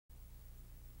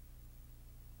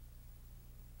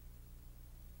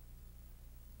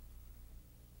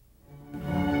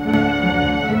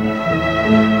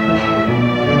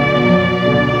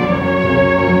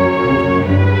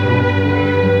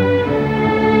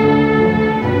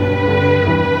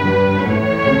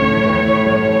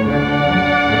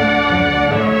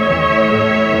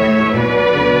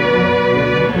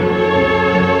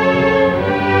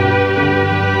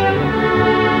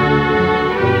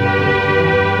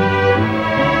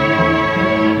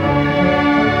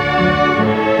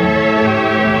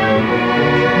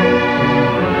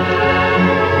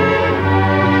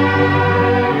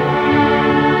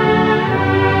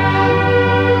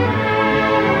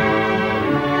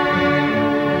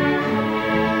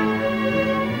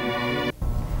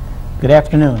Good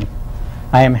afternoon.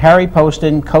 I am Harry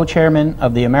Poston, co-chairman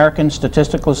of the American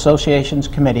Statistical Association's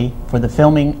Committee for the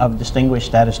Filming of Distinguished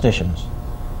Statisticians.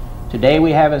 Today we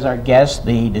have as our guest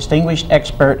the distinguished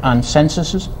expert on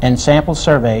censuses and sample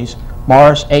surveys,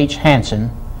 Morris H. Hansen,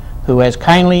 who has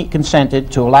kindly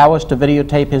consented to allow us to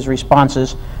videotape his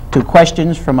responses to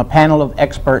questions from a panel of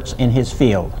experts in his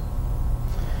field.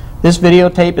 This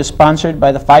videotape is sponsored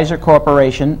by the Pfizer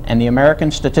Corporation and the American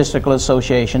Statistical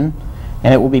Association,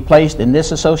 and it will be placed in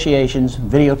this association's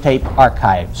videotape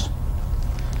archives.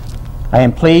 I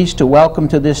am pleased to welcome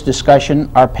to this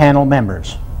discussion our panel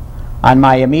members. On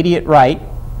my immediate right,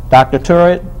 Dr.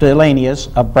 Tura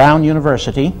Delanius of Brown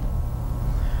University.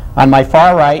 On my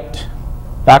far right,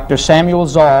 Dr. Samuel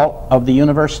Zoll of the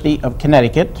University of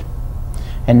Connecticut.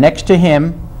 And next to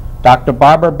him, Dr.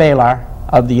 Barbara Baylor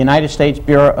of the United States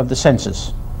Bureau of the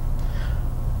Census.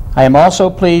 I am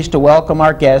also pleased to welcome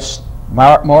our guest,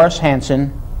 Morris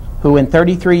Hansen, who in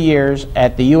 33 years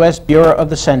at the U.S. Bureau of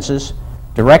the Census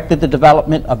directed the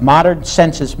development of modern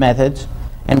census methods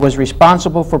and was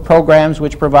responsible for programs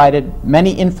which provided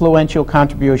many influential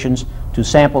contributions to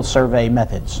sample survey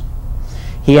methods.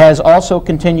 He has also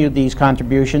continued these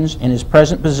contributions in his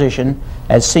present position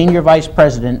as Senior Vice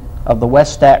President of the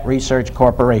WestStat Research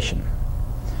Corporation.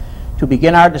 To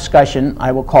begin our discussion,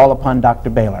 I will call upon Dr.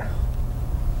 Baylor.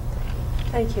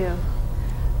 Thank you.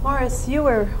 Morris, you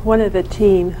were one of the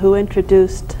team who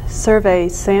introduced survey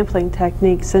sampling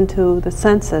techniques into the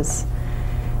census.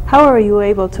 How were you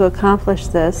able to accomplish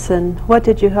this, and what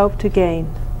did you hope to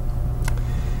gain?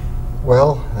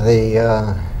 Well,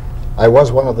 I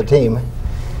was one of the team,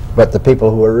 but the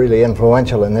people who were really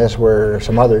influential in this were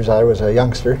some others. I was a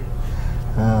youngster.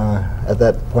 At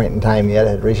that point in time yet,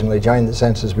 I had recently joined the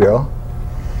Census Bureau.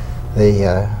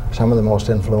 Some of the most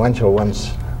influential ones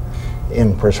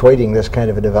in persuading this kind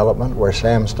of a development were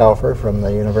Sam Stauffer from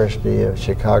the University of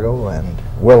Chicago, and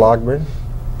Will Ogburn,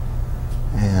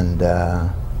 and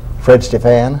Fred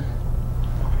Stefan,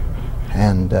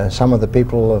 and some of the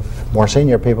people more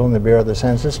senior people in the Bureau of the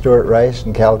Census, Stuart Rice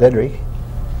and Cal Dedrick.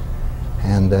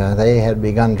 And they had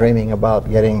begun dreaming about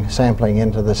getting sampling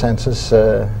into the census,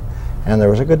 and there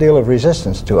was a good deal of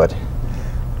resistance to it.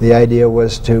 The idea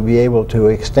was to be able to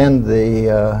extend the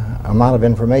amount of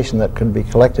information that could be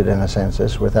collected in a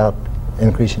census without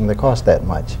increasing the cost that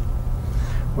much,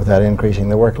 without increasing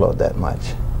the workload that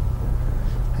much.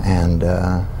 And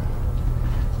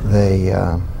they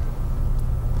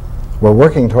were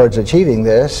working towards achieving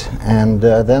this, and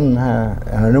then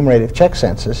an enumerative check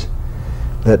census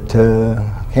that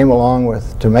came along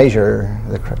to measure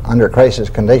under crisis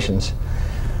conditions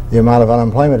the amount of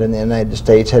unemployment in the United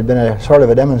States had been a sort of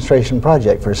a demonstration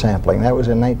project for sampling. That was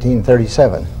in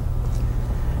 1937.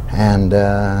 And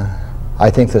I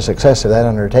think the success of that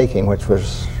undertaking, which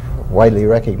was widely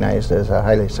recognized as a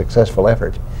highly successful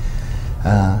effort,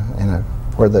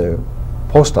 where the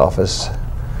post office,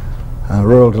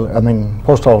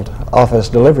 postal office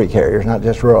delivery carriers, not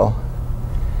just rural,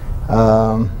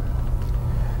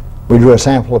 we drew a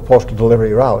sample of postal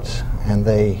delivery routes, and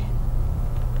they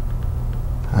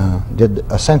did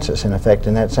a census, in effect,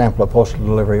 in that sample of postal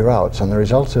delivery routes. And the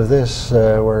results of this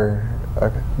were a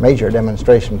major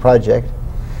demonstration project.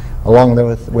 Along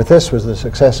with this was the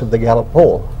success of the Gallup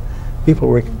poll. People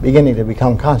were beginning to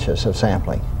become conscious of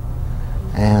sampling.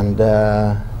 And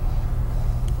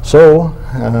so,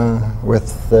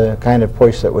 with the kind of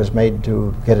push that was made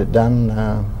to get it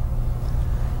done,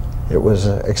 it was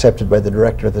accepted by the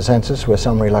director of the census with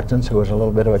some reluctance, who was a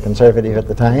little bit of a conservative at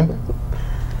the time,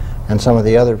 and some of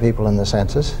the other people in the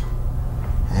census.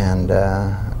 And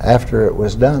after it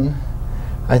was done,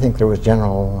 I think there was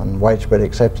general and widespread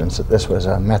acceptance that this was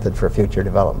a method for future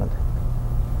development.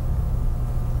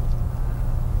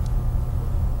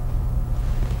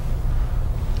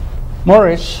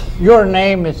 Morris, your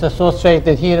name is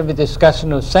associated here with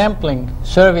discussion of sampling,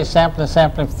 survey sampling,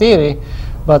 sampling theory,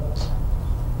 but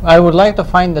I would like to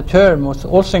find the term which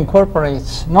also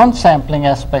incorporates non-sampling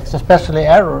aspects, especially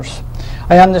errors.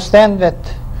 I understand that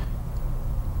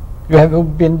you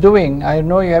have been doing, I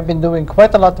know you have been doing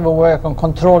quite a lot of work on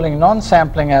controlling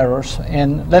non-sampling errors.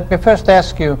 And let me first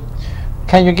ask you,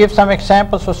 can you give some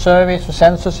examples of surveys or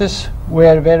censuses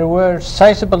where there were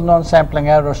sizable non-sampling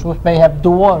errors which may have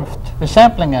dwarfed the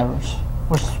sampling errors,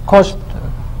 which caused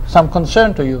some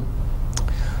concern to you?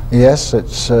 Yes,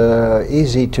 it's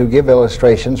easy to give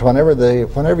illustrations.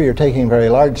 Whenever you're taking very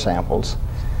large samples,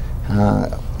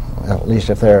 at least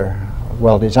if they're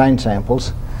well-designed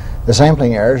samples, the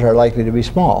sampling errors are likely to be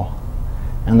small,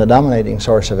 and the dominating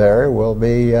source of error will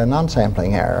be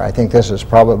non-sampling error. I think this is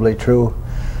probably true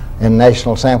in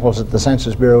national samples that the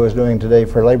Census Bureau is doing today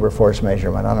for labor force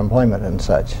measurement, unemployment and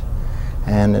such,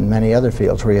 and in many other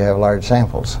fields where you have large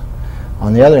samples.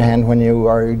 On the other hand, when you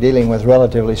are dealing with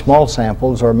relatively small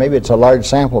samples, or maybe it's a large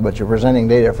sample but you're presenting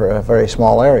data for a very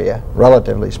small area,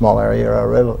 relatively small area,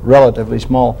 or a relatively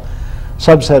small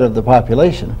subset of the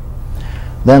population,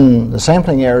 then the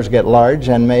sampling errors get large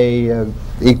and may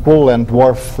equal and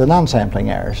dwarf the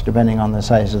non-sampling errors, depending on the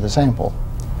size of the sample.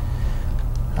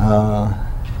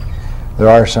 There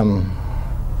are some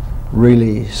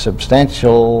really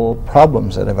substantial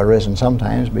problems that have arisen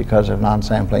sometimes because of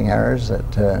non-sampling errors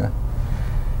that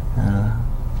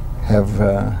have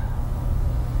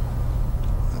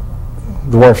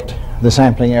dwarfed the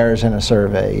sampling errors in a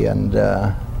survey, and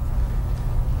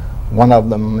one of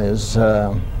them is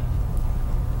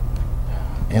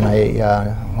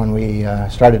when we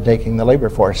started taking the labor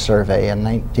force survey in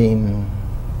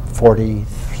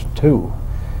 1942,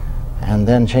 and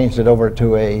then changed it over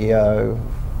to a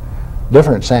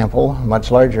different sample,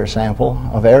 much larger sample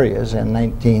of areas in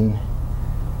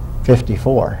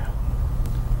 1954.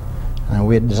 And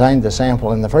we had designed the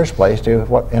sample in the first place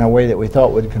in a way that we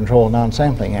thought would control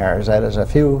non-sampling errors. That is, a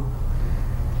few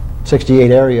 68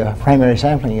 area primary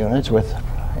sampling units with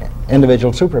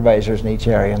individual supervisors in each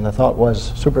area, and the thought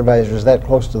was supervisors that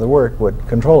close to the work would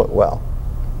control it well.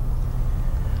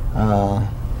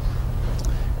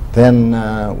 Then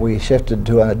we shifted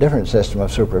to a different system of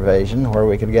supervision where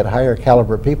we could get higher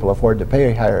caliber people, afford to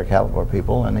pay higher caliber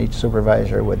people, and each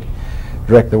supervisor would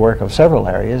direct the work of several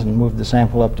areas and moved the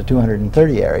sample up to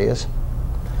 230 areas,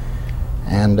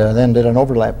 and then did an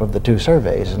overlap of the two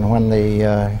surveys. And when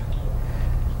the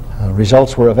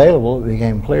results were available, it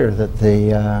became clear that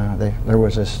there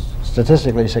was a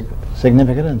statistically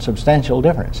significant and substantial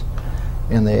difference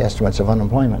in the estimates of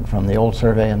unemployment from the old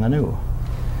survey and the new.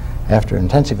 After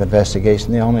intensive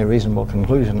investigation, the only reasonable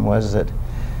conclusion was that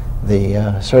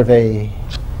the survey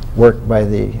work by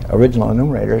the original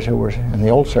enumerators who were in the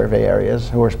old survey areas,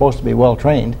 who were supposed to be well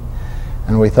trained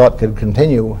and we thought could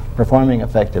continue performing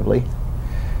effectively,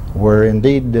 were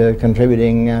indeed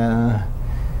contributing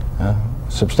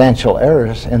substantial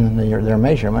errors in their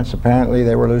measurements. Apparently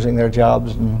they were losing their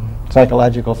jobs, and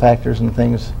psychological factors and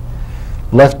things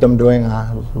left them doing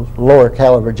a lower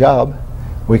caliber job.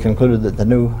 We concluded that the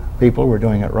new people were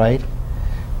doing it right,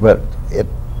 but it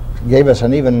gave us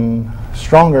an even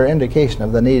stronger indication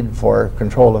of the need for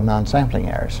control of non-sampling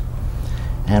errors.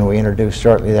 And we introduced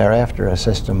shortly thereafter a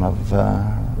system of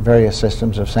various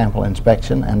systems of sample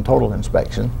inspection and total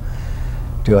inspection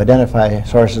to identify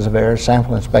sources of errors,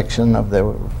 sample inspection of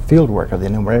the field work of the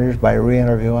enumerators by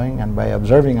re-interviewing and by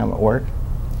observing them at work,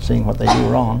 seeing what they do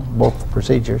wrong, both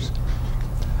procedures,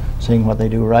 seeing what they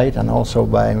do right, and also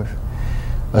by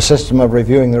a system of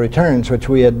reviewing the returns, which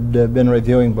we had been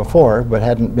reviewing before but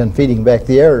hadn't been feeding back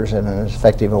the errors in an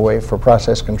effective way for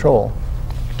process control,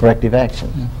 corrective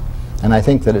action. Yeah. And I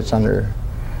think that it's under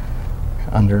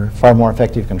far more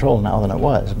effective control now than it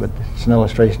was, but it's an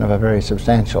illustration of a very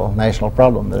substantial national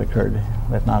problem that occurred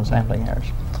with non-sampling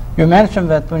errors. You mentioned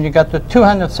that when you got to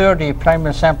 230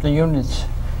 primary sampling units,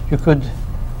 you could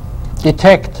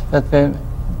detect that the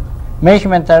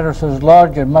measurement errors was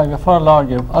larger, far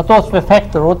larger. What was the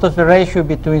factor? What was the ratio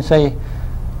between, say,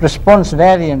 response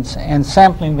variance and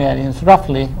sampling variance,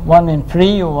 roughly? 1 in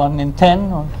 3 or 1 in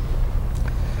 10? Or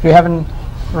do you have a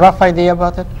rough idea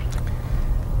about it?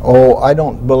 Oh, I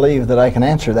don't believe that I can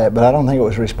answer that, but I don't think it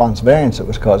was response variance that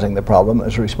was causing the problem. It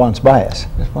was response bias.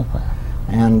 Response bias.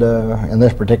 And in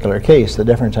this particular case, the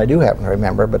difference I do happen to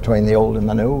remember between the old and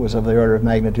the new was of the order of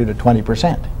magnitude of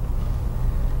 20%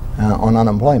 on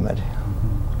unemployment.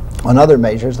 On other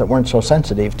measures that weren't so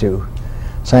sensitive to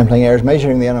sampling errors,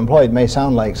 measuring the unemployed may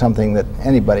sound like something that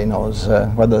anybody knows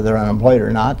whether they're unemployed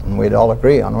or not, and we'd all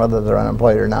agree on whether they're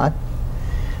unemployed or not.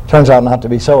 Turns out not to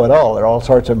be so at all. There are all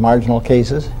sorts of marginal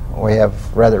cases. We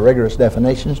have rather rigorous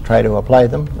definitions, try to apply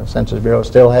them. The Census Bureau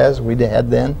still has, we had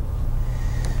then.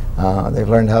 They've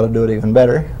learned how to do it even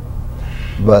better.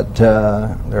 But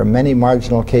there are many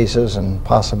marginal cases and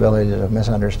possibilities of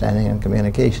misunderstanding and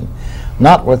communication.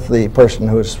 Not with the person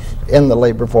who's in the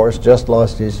labor force, just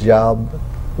lost his job,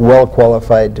 well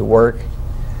qualified to work.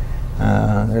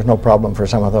 There's no problem for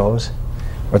some of those.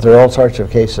 But there are all sorts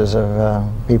of cases of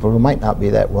people who might not be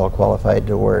that well qualified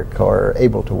to work or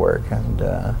able to work.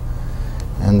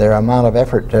 And their amount of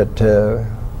effort at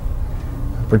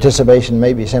participation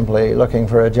may be simply looking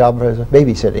for a job as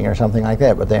babysitting or something like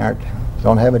that, but they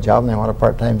don't have a job and they want a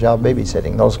part-time job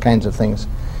babysitting. Those kinds of things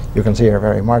you can see are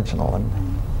very marginal, and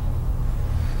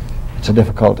it's a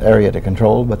difficult area to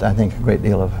control, but I think a great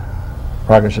deal of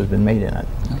progress has been made in it.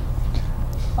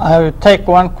 I will take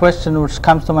one question which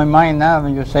comes to my mind now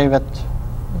when you say that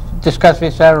discuss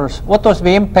these errors. What was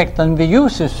the impact on the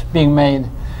uses being made?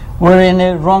 Were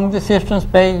any wrong decisions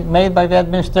made by the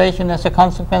administration as a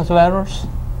consequence of errors?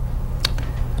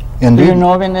 Indeed. Do you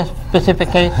know of any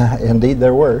specific case? Indeed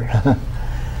there were.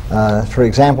 For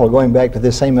example, going back to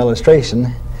this same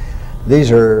illustration,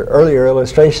 these are earlier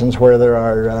illustrations where there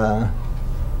are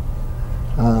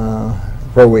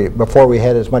before we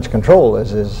had as much control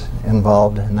as is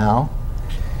involved now.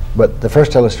 But the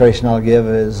first illustration I'll give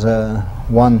is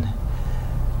one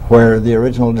where the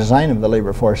original design of the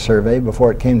labor force survey,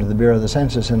 before it came to the Bureau of the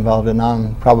Census, involved a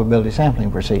non-probability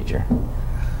sampling procedure.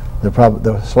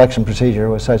 The selection procedure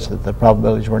was such that the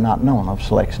probabilities were not known of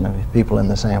selection of people in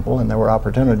the sample, and there were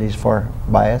opportunities for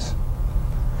bias.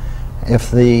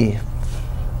 If the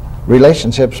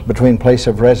relationships between place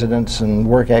of residence and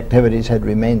work activities had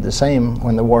remained the same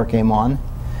when the war came on,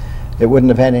 it wouldn't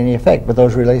have had any effect, but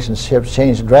those relationships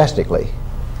changed drastically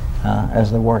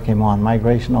as the war came on,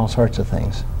 migration, all sorts of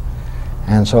things.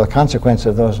 And so the consequence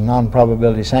of those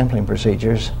non-probability sampling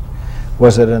procedures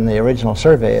was that in the original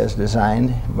survey as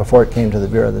designed, before it came to the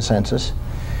Bureau of the Census,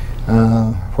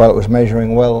 while it was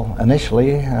measuring well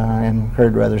initially,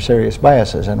 incurred rather serious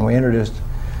biases, and we introduced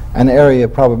an area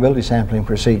probability sampling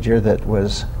procedure that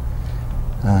was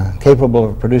capable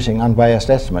of producing unbiased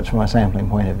estimates from a sampling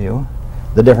point of view.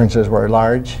 The differences were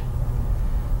large,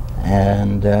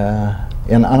 and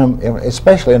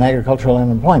especially in agricultural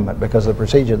unemployment, because the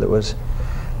procedure that was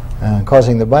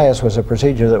causing the bias was a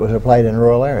procedure that was applied in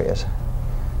rural areas.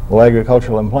 Well,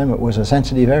 agricultural employment was a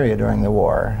sensitive area during the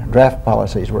war. Draft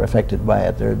policies were affected by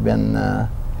it. There had been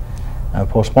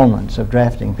postponements of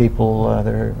drafting people.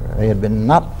 They had been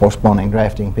not postponing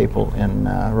drafting people in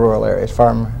rural areas,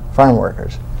 farm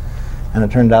workers. And it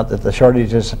turned out that the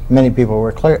shortages many people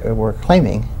were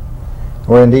claiming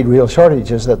were indeed real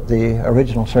shortages that the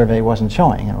original survey wasn't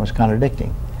showing, and it was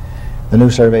contradicting. The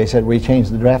new survey said we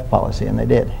changed the draft policy, and they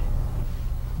did.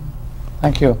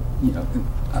 Thank you. You know,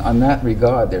 on that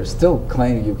regard, there's still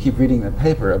claiming, you keep reading the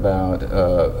paper about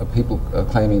people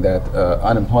claiming that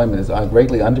unemployment is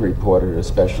greatly underreported,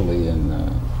 especially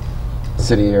in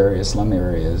city areas, slum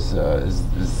areas.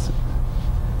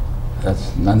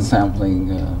 That's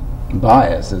non-sampling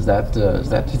bias. Is that, do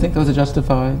you think those are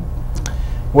justified?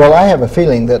 Well, I have a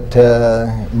feeling that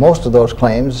most of those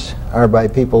claims are by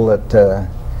people that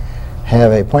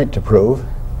have a point to prove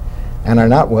and are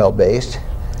not well-based.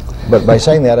 But by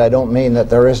saying that, I don't mean that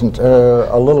there isn't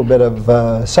a little bit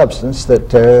of substance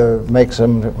that makes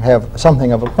them have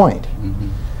something of a point.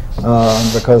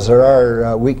 Mm-hmm. Because there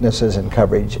are weaknesses in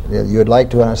coverage. You'd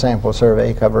like to, in a sample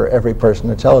survey, cover every person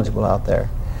that's eligible out there.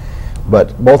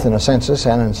 But both in a census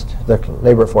and in the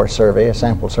labor force survey, a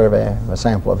sample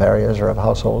of areas or of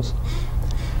households,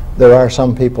 there are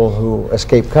some people who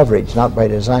escape coverage, not by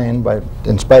design, but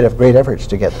in spite of great efforts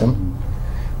to get them.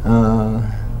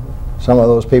 Some of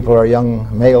those people are young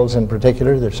males in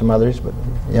particular. There's some others, but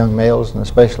young males, and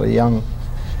especially young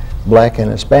black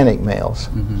and Hispanic males.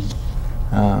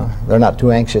 Mm-hmm. They're not too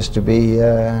anxious to be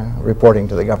reporting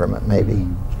to the government, maybe.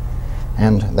 Mm-hmm.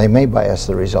 And they may bias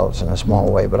the results in a small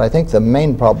way. But I think the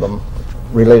main problem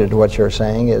related to what you're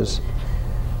saying is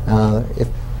that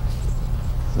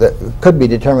could be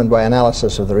determined by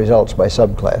analysis of the results by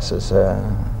subclasses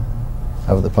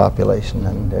of the population,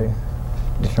 and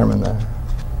determine the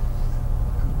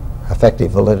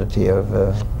effective validity of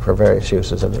for various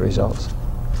uses of the results.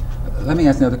 Let me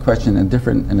ask another question in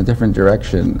a different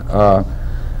direction.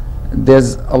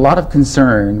 There's a lot of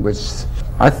concern, which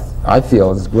I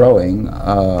feel is growing,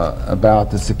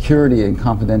 about the security and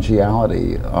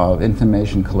confidentiality of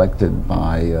information collected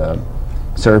by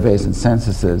surveys and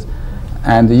censuses,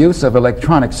 and the use of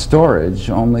electronic storage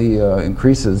only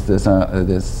increases this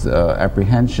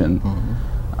apprehension. Mm-hmm.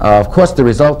 Of course, the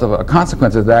result of a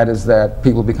consequence of that is that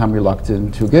people become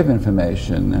reluctant to give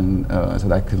information, and so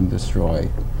that can destroy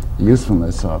the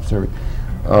usefulness of survey.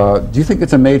 Do you think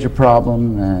it's a major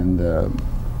problem, and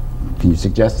can you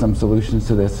suggest some solutions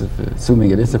to this,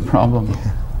 assuming it is a problem?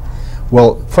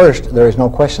 Well, first, there is no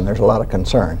question there's a lot of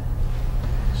concern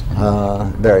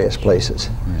various places.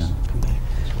 Yeah.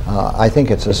 I think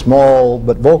it's a small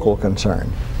but vocal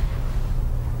concern.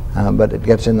 But it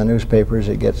gets in the newspapers,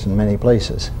 it gets in many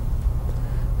places.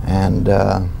 And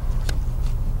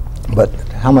but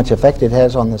how much effect it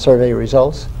has on the survey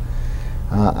results,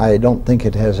 I don't think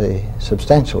it has a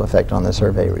substantial effect on the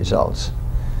survey results.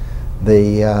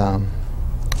 I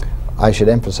should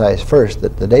emphasize first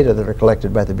that the data that are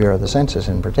collected by the Bureau of the Census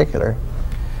in particular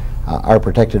are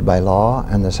protected by law,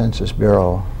 and the Census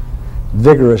Bureau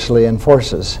vigorously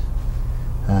enforces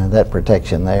that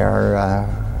protection.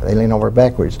 They lean over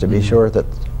backwards to be sure that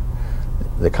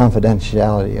the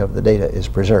confidentiality of the data is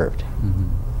preserved.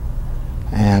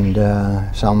 And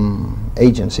some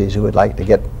agencies who would like to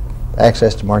get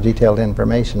access to more detailed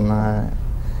information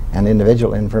and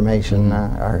individual information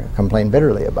complain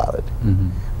bitterly about it.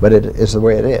 But it is the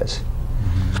way it is.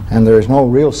 And there is no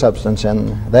real substance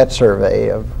in that survey,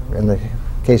 in the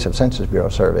case of Census Bureau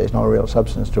surveys, no real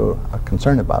substance to a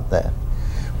concern about that.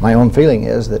 My own feeling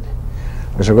is that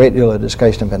there's a great deal of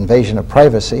discussion of invasion of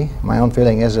privacy. My own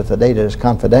feeling is if the data is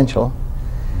confidential,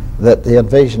 that the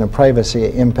invasion of privacy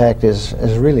impact is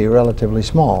really relatively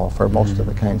small for most of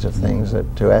the kinds of things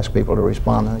that to ask people to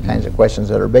respond to the kinds of questions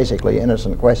that are basically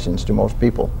innocent questions to most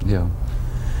people. Yeah.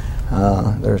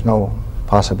 There's no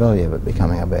possibility of it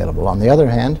becoming available. On the other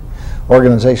hand,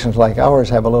 organizations like ours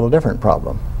have a little different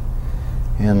problem.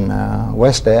 In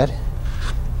Westat,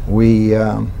 we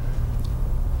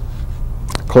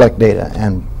collect data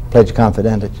and pledge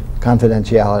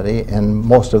confidentiality in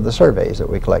most of the surveys that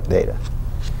we collect data.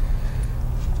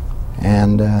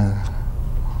 And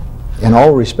in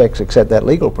all respects except that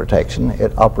legal protection,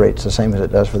 it operates the same as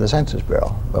it does for the Census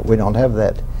Bureau. But we don't have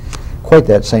quite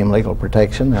that same legal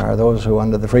protection. There are those who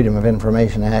under the Freedom of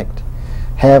Information Act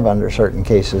have under certain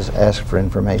cases asked for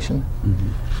information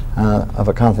of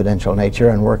a confidential nature,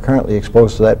 and we're currently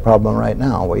exposed to that problem right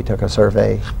now. We took a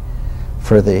survey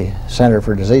for the Center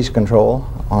for Disease Control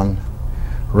on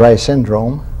Reye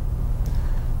syndrome.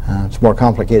 It's more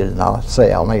complicated than I'll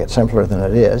say. I'll make it simpler than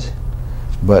it is.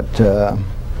 But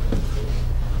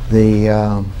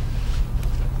the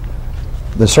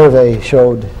survey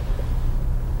showed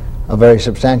a very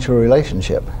substantial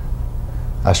relationship,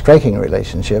 a striking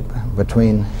relationship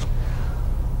between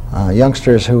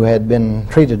youngsters who had been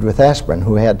treated with aspirin,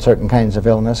 who had certain kinds of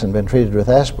illness and been treated with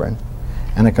aspirin,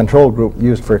 and a control group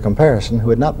used for comparison who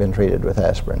had not been treated with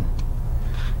aspirin.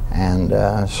 And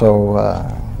so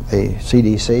the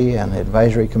CDC and the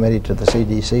advisory committee to the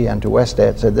CDC and to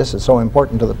Westat said this is so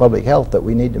important to the public health that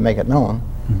we need to make it known.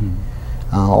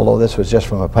 Although this was just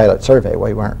from a pilot survey,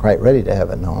 we weren't quite ready to have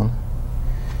it known.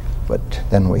 But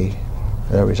then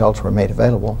the results were made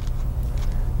available.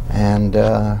 And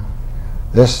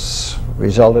this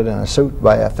resulted in a suit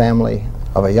by a family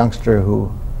of a youngster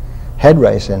who had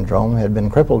Reye syndrome, had been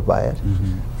crippled by it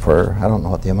for, I don't know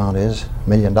what the amount is, $1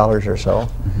 million or so.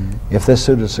 If this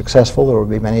suit is successful, there will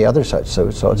be many other such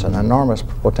suits, so it's an enormous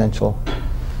potential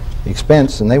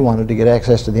expense, and they wanted to get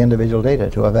access to the individual data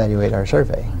to evaluate our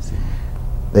survey.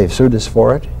 They've sued us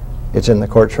for it. It's in the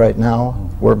courts right now.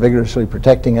 We're vigorously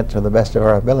protecting it to the best of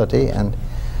our ability, and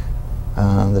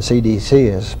the CDC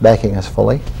is backing us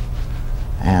fully.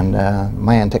 And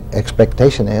my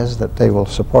expectation is that they will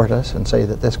support us and say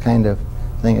that this kind of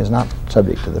thing is not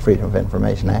subject to the Freedom of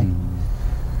Information Act.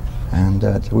 And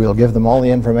we'll give them all the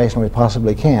information we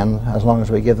possibly can, as long as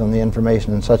we give them the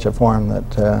information in such a form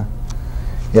that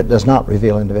it does not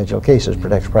reveal individual cases,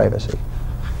 protects privacy.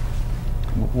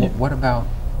 What about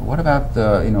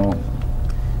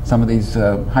some of these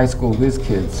high school whiz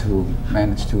kids who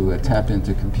manage to tap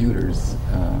into computers?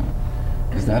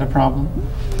 Is that a problem?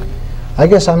 I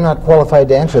guess I'm not qualified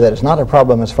to answer that. It's not a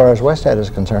problem as far as Westat is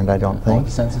concerned, I don't think.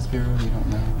 The Census Bureau, you don't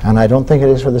know? And I don't think it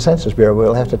is for the Census Bureau.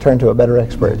 We'll have to turn to a better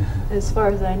expert. As far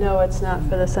as I know, it's not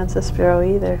for the Census Bureau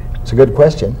either. It's a good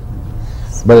question,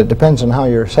 but it depends on how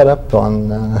you're set up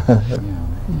on...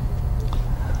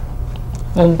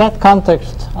 In that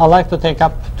context, I'd like to take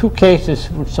up two cases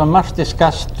which are much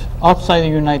discussed outside the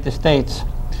United States.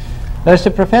 There's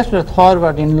a professor at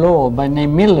Harvard in law by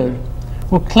name Miller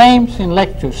who claims in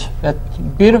lectures that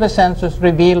Bureau of Census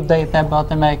revealed data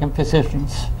about American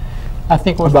physicians. I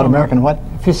think it was about American what?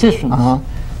 Physicians,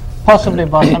 possibly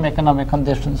about some economic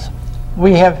conditions.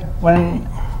 We have, when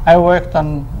I worked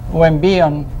on OMB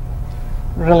on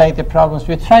related problems,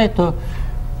 we tried to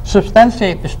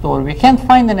substantiate the story. We can't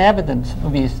find any evidence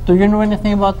of this. Do you know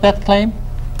anything about that claim?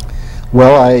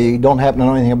 Well, I don't happen to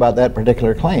know anything about that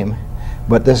particular claim,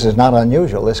 but this is not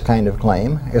unusual, this kind of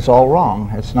claim. It's all wrong.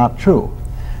 It's not true.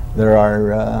 There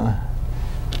are,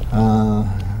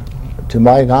 to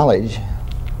my knowledge,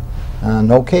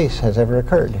 no case has ever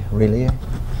occurred, really,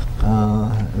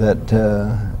 that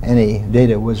any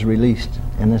data was released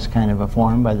in this kind of a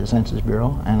form by the Census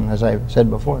Bureau. And as I said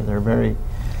before, they're very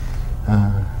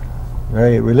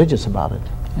religious about it.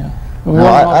 Yeah.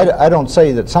 Now, I don't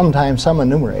say that sometimes some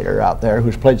enumerator out there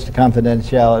who's pledged to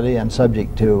confidentiality and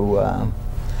subject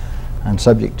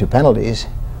to penalties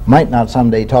might not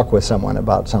someday talk with someone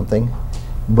about something,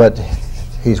 but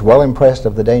he's well impressed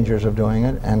of the dangers of doing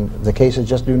it, and the cases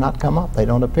just do not come up. They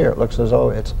don't appear. It looks as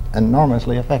though it's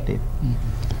enormously effective.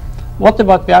 What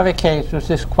about the other case, which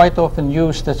is quite often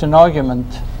used as an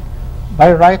argument,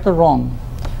 by right or wrong?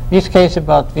 This case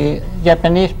about the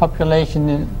Japanese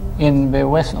population on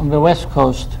the West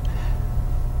Coast,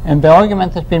 and the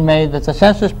argument has been made that the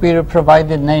Census Bureau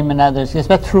provided name and address. Is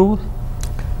that true?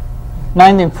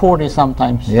 1940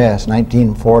 sometimes. Yes,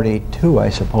 1942, I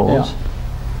suppose.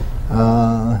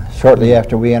 Shortly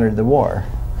after we entered the war.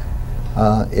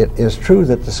 It is true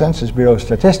that the Census Bureau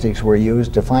statistics were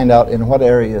used to find out in what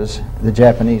areas the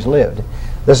Japanese lived.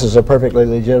 This is a perfectly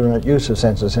legitimate use of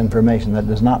census information that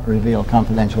does not reveal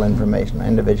confidential information,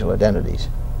 individual identities.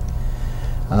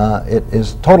 It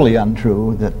is totally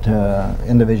untrue that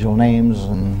individual names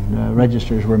and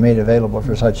registers were made available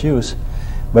for such use,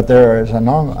 but there is an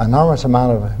enormous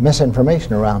amount of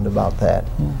misinformation around about that.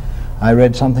 I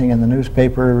read something in the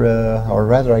newspaper, or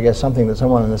rather I guess something that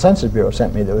someone in the Census Bureau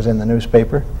sent me that was in the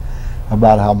newspaper,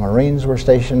 about how Marines were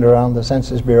stationed around the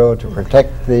Census Bureau to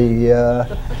protect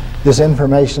this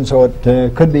information so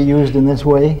it could be used in this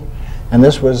way. And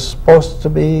this was supposed to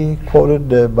be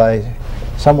quoted by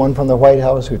someone from the White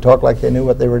House who talked like they knew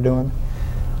what they were doing.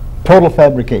 Total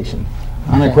fabrication,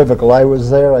 unequivocal. I was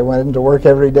there, I went into work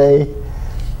every day,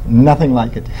 nothing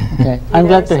like it. Okay. I'm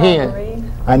glad to hear.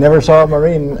 I never saw a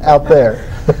Marine out there.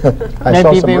 I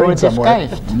saw some Marines somewhere.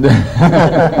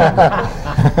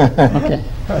 Okay.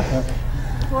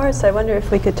 Morris, I wonder if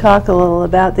we could talk a little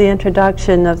about the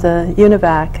introduction of the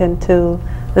UNIVAC into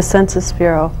the Census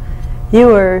Bureau. You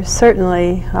were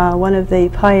certainly one of the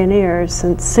pioneers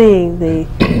in seeing the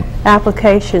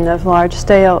application of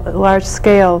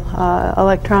large-scale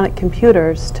electronic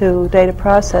computers to data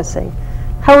processing.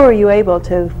 How were you able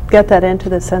to get that into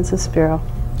the Census Bureau?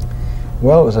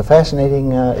 Well, it was a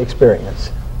fascinating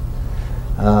experience.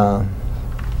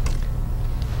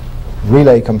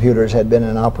 Relay computers had been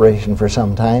in operation for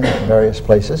some time in various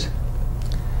places,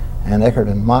 and Eckert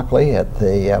and Mockley at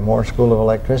the Moore School of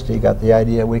Electricity got the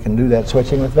idea we can do that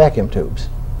switching with vacuum tubes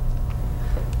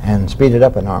and speed it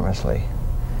up enormously.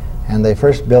 And they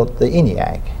first built the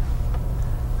ENIAC,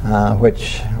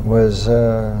 which was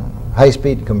high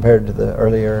speed compared to the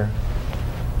earlier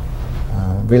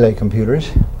relay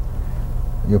computers.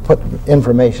 You put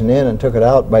information in and took it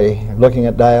out by looking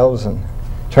at dials and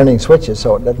turning switches,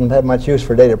 so it doesn't have much use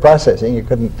for data processing. You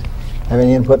couldn't have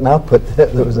any input and output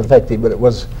that was effective, but it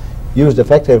was used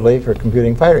effectively for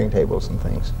computing firing tables and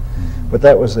things. But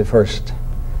that was the first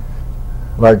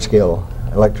large-scale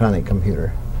electronic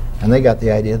computer. And they got the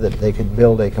idea that they could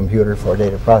build a computer for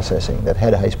data processing that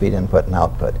had high-speed input and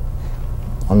output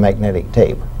on magnetic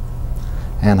tape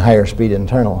and higher speed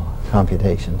internal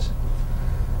computations.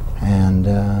 And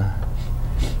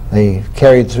they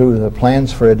carried through the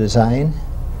plans for a design,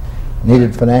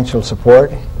 needed financial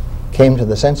support, came to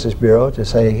the Census Bureau to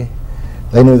say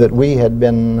they knew that we had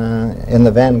been in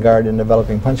the vanguard in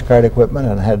developing punch card equipment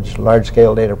and had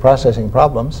large-scale data processing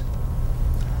problems,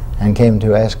 and came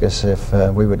to ask us if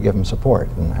we would give them support.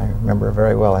 And I remember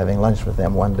very well having lunch with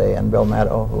them one day, and Bill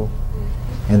Maddow, who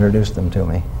introduced them to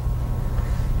me.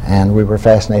 And we were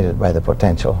fascinated by the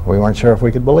potential. We weren't sure if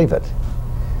we could believe it,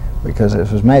 because it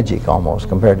was magic almost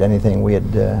compared to anything we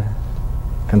had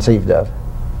conceived of.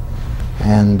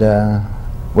 And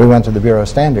we went to the Bureau of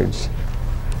Standards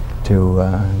to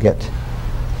get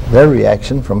their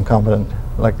reaction from competent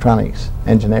electronics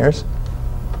engineers.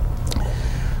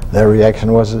 Their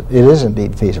reaction was, it is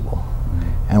indeed feasible.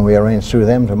 And we arranged through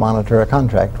them to monitor a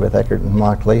contract with Eckert and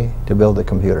Mockley to build the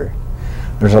computer.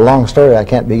 There's a long story I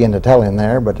can't begin to tell in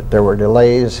there, but there were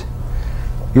delays.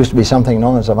 Used to be something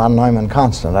known as a von Neumann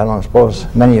constant. I don't suppose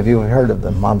many of you have heard of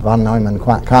the von Neumann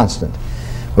constant.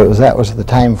 But that was the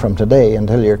time from today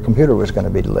until your computer was going to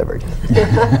be delivered.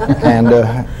 And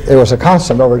it was a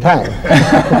constant over time.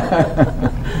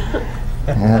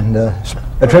 And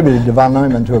attributed to von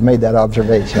Neumann to have made that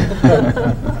observation.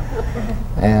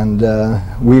 And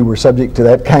we were subject to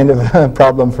that kind of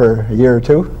problem for a year or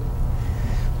two.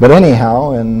 But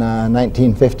anyhow, in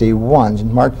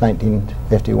 1951, March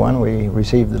 1951, we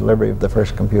received the delivery of the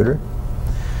first computer.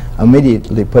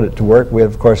 Immediately put it to work. We,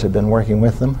 of course, had been working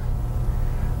with them.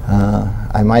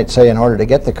 I might say in order to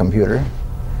get the computer,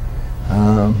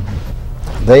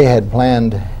 they had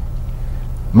planned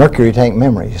mercury tank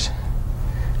memories,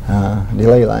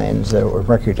 delay lines. There were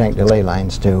mercury tank delay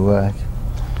lines to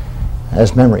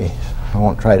as memory. I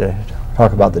won't try to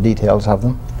talk about the details of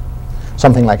them.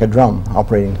 Something like a drum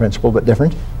operating principle, but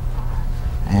different.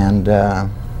 And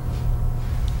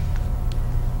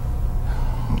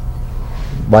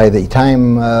by the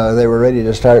time they were ready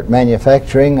to start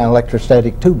manufacturing,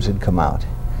 electrostatic tubes had come out,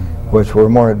 which were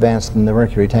more advanced than the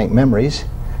mercury tank memories.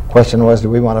 Question was, do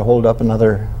we want to hold up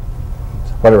another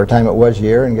whatever time it was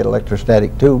year and get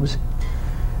electrostatic tubes.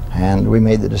 And we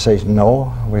made the decision,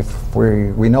 no,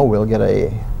 we know we'll get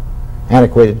a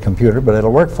antiquated computer, but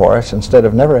it'll work for us instead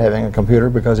of never having a computer,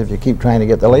 because if you keep trying to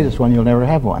get the latest one, you'll never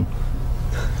have one.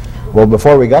 Well,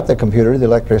 before we got the computer, the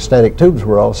electrostatic tubes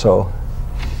were also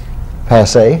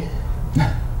passé.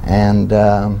 And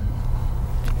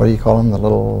what do you call them? The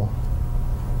little...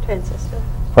 Transistor.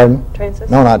 Pardon? Transistor?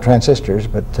 No, not transistors,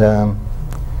 but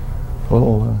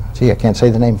little, gee, I can't say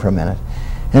the name for a minute.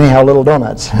 Anyhow, little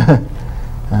donuts,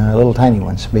 little tiny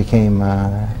ones, became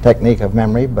a technique of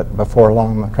memory, but before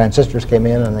long the transistors came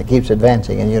in, and it keeps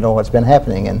advancing, and you know what's been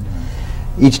happening in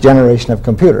each generation of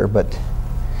computer. But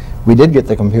we did get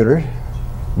the computer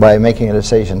by making a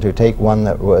decision to take one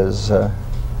that was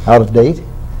out of date.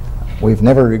 We've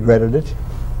never regretted it.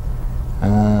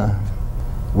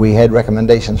 We had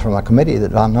recommendations from a committee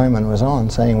that von Neumann was on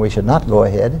saying we should not go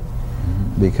ahead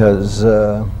because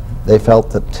they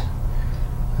felt that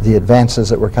the advances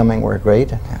that were coming were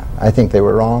great. I think they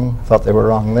were wrong, thought they were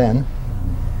wrong then.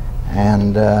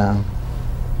 And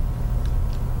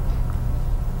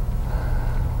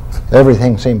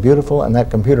everything seemed beautiful, and that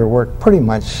computer worked pretty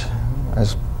much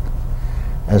as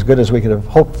good as we could have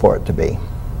hoped for it to be.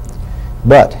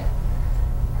 But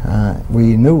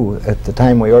we knew at the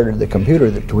time we ordered the computer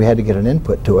that we had to get an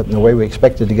input to it, and the way we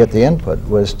expected to get the input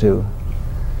was to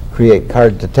create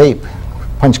card to tape,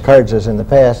 punch cards as in the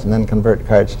past, and then convert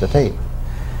cards to tape.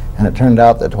 And it turned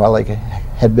out that while they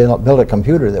had built a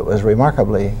computer that was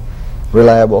remarkably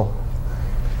reliable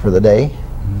for the day,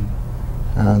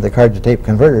 the card to tape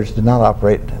converters did not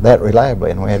operate that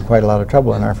reliably, and we had quite a lot of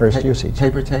trouble in our first usage.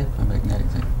 Paper tape or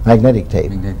magnetic tape? Magnetic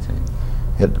tape. Magnetic tape.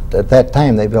 At that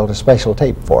time, they built a special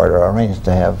tape for it, or arranged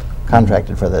to have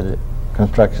contracted for the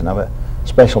construction of a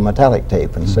special metallic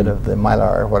tape instead of the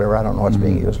Mylar or whatever. I don't know what's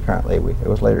being used currently. It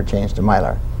was later changed to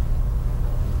Mylar.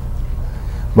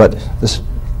 But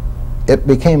it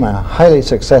became a highly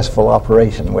successful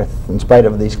operation, in spite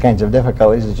of these kinds of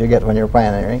difficulties that you get when you're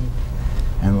pioneering,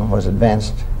 and was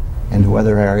advanced into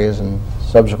other areas, and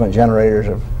subsequent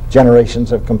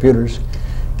generations of computers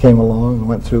came along and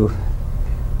went through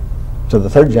to the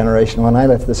third generation when I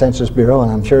left the Census Bureau, and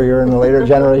I'm sure you're in the later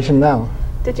generation now.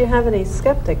 Did you have any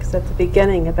skeptics at the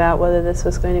beginning about whether this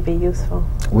was going to be useful?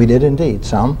 We did indeed,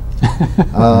 some.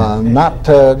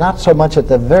 Not so much at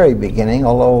the very beginning,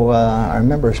 although I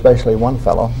remember especially one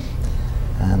fellow,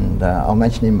 and I'll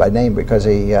mention him by name because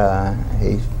he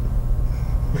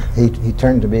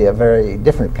turned to be a very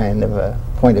different kind of a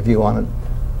point of view on it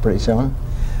pretty soon.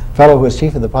 A fellow who was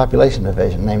chief of the population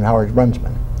division named Howard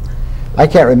Brunsman. I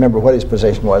can't remember what his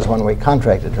position was when we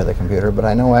contracted for the computer, but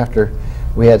I know after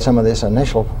we had some of this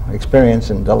initial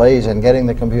experience and delays in getting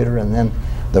the computer, and then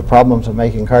the problems of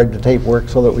making card to tape work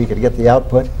so that we could get the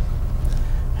output.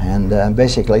 And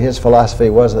basically his philosophy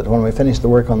was that when we finished the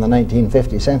work on the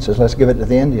 1950 census, let's give it to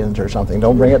the Indians or something.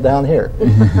 Don't bring it down here.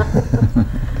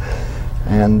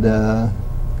 And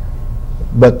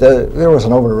but there was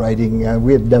an overriding.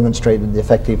 We had demonstrated the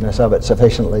effectiveness of it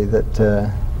sufficiently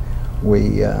that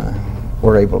we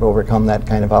were able to overcome that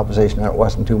kind of opposition, and it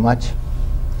wasn't too much.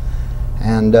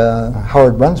 And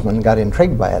Howard Brunsman got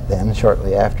intrigued by it then,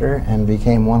 shortly after, and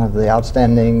became one of the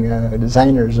outstanding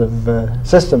designers of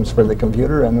systems for the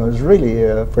computer, and was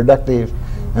really productive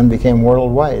and became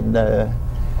worldwide,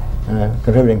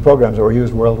 contributing programs that were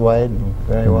used worldwide and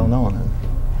very well known. And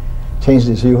changed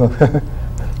his view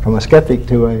from a skeptic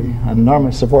to an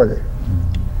enormous supporter,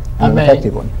 and an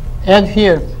effective one. Add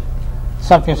here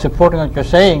something supporting what you're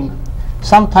saying.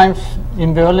 Sometimes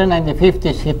in the early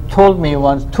 1950s, he told me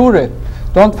once, Ture,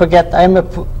 don't forget I'm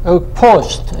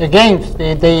opposed against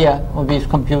the idea of this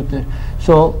computer.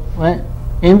 So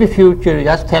in the future,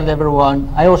 just tell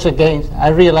everyone, I was against, I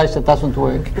realized it doesn't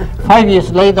work. 5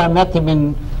 years later, I met him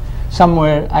in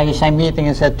somewhere ISI meeting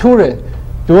and said, Ture,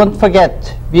 don't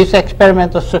forget, this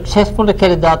experiment was successfully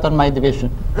carried out on my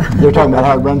division. You're talking about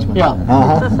Howard Brunsman? Yeah.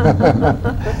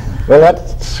 Well,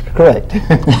 that's correct.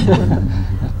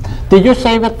 Did you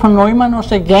say that von Neumann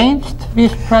was against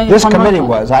this project? This committee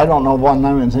was. I don't know von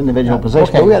Neumann's individual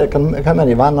position, okay. But we had a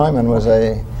committee. Von Neumann was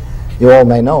you all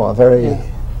may know, a very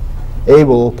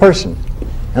able person.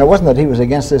 And it wasn't that he was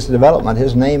against this development.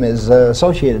 His name is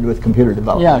associated with computer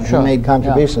development. Yeah, sure. He made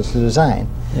contributions to design.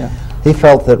 Yeah. He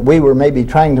felt that we were maybe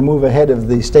trying to move ahead of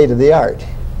the state of the art.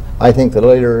 I think the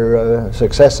later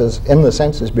successes in the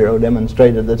Census Bureau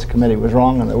demonstrated that this committee was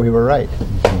wrong and that we were right.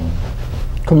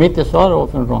 Committees are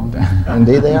often wrong.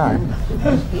 Indeed they are.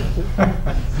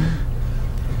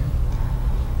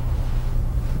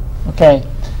 Okay.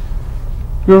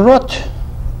 You wrote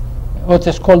what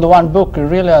is called the one book,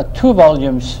 really 2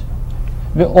 volumes,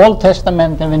 the Old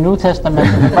Testament and the New Testament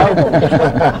in the Bible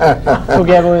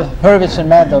together with Hurwitz and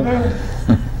Maddow.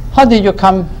 How did you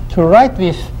come to write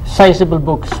these sizable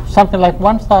books, something like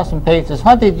 1,000 pages?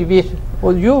 How did you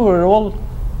well, you were all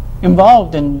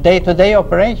involved in day-to-day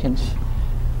operations.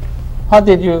 How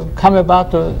did you come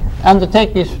about to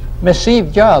undertake this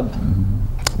massive job?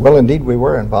 Well, indeed, we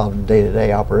were involved in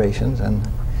day-to-day operations, and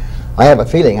I have a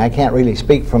feeling, I can't really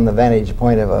speak from the vantage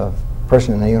point of a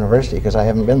person in the university because I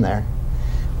haven't been there,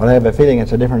 but I have a feeling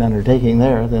it's a different undertaking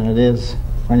there than it is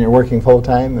when you're working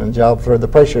full-time and jobs where the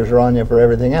pressures are on you for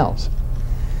everything else.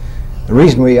 The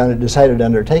reason we decided to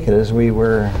undertake it is we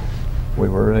were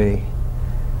really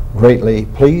greatly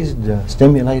pleased,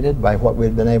 stimulated by what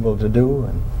we'd been able to do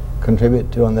and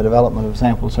contribute to in the development of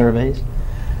sample surveys,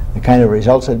 the kind of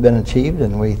results that had been achieved,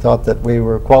 and we thought that we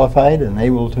were qualified and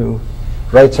able to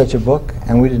write such a book,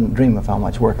 and we didn't dream of how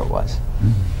much work it was.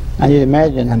 I can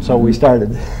imagine. And so we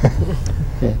started.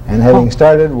 Yeah. And having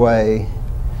started, why,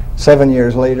 7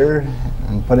 years later,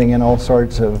 and putting in all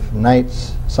sorts of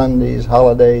nights, Sundays,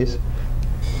 holidays,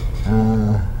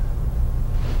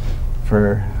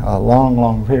 for a long,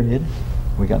 long period,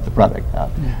 we got the product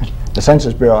out. The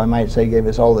Census Bureau, I might say, gave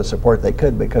us all the support they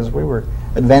could because we were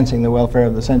advancing the welfare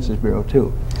of the Census Bureau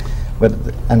too.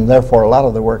 And therefore a lot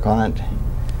of the work on it,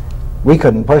 we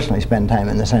couldn't personally spend time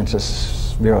in the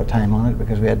Census Bureau time on it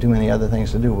because we had too many other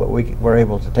things to do, but we were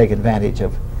able to take advantage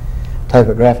of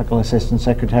typographical assistance,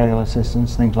 secretarial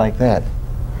assistance, things like that.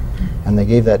 And they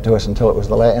gave that to us until it was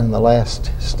in the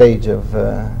last stage of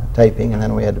typing, and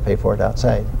then we had to pay for it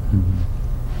outside.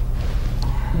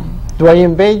 Do I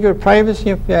invade your privacy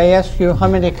if I ask you how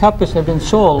many copies have been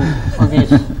sold of these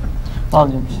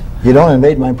volumes? You don't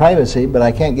invade my privacy, but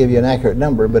I can't give you an accurate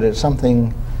number, but it's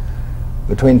something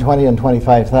between 20 and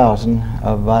 25,000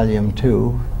 of Volume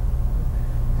 2.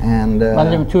 And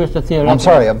Volume 2 is the theoretical. I'm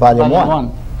sorry, of Volume 1.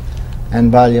 1.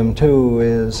 And Volume 2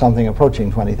 is something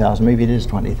approaching 20,000. Maybe it is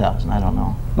 20,000, I don't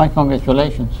know. My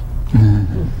congratulations.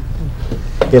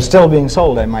 It's still being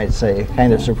sold, I might say.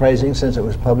 Kind of surprising since it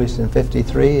was published in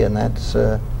 '53, and that's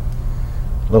a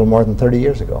little more than 30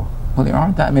 years ago. Well, there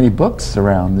aren't that many books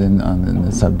around in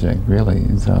the subject, really,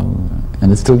 so,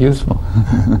 and it's still useful.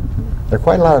 There are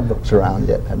quite a lot of books around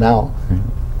yet now.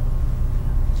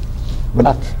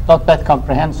 But Not that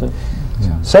comprehensive.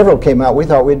 Yeah. several came out. We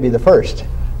thought we'd be the first.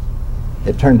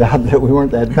 It turned out that we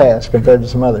weren't that fast compared to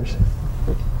some others.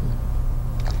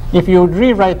 If you would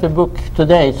rewrite the book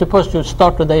today, suppose you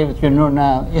start today with you know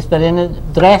now, is there any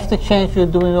drastic change you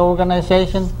do in the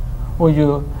organization? Or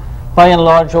you, by and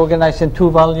large, organize in 2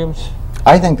 volumes?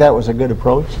 I think that was a good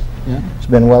approach. Yeah. It's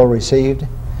been well received.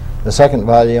 The second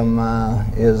volume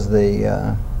is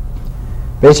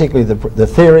basically the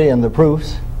theory and the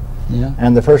proofs, Yeah.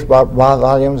 and the first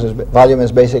volume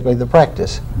is basically the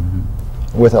practice,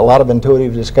 with a lot of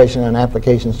intuitive discussion and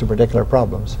applications to particular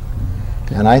problems.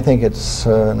 And I think it's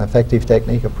an effective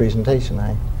technique of presentation.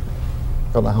 I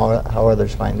don't know how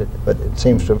others find it, but it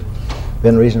seems to have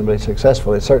been reasonably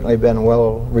successful. It's certainly been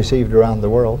well received around the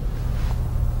world.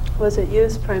 Was it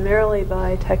used primarily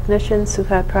by technicians who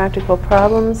had practical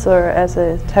problems or as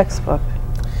a textbook?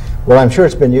 Well, I'm sure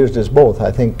it's been used as both.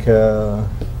 I think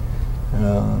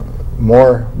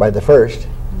more by the first.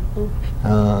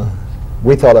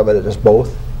 We thought of it as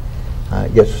both.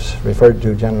 It gets referred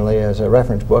to generally as a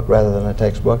reference book rather than a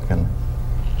textbook,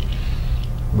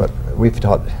 but we've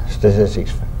taught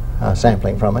statistics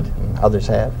sampling from it, and others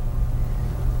have.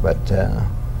 But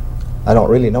I don't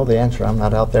really know the answer. I'm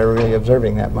not out there really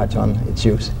observing that much on its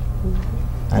use.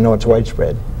 I know it's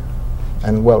widespread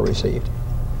and well received.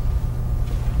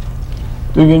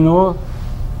 Do you know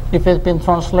if it's been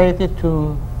translated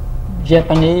to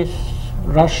Japanese,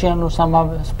 Russian, or some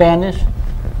other Spanish?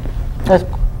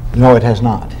 No, it has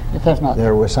not. It has not.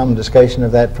 There was some discussion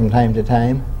of that from time to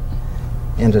time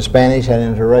into Spanish and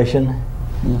into Russian.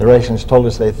 Yeah. The Russians told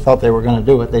us they thought they were going to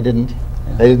do it. They didn't.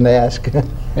 Yeah. They didn't ask.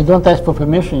 They don't ask for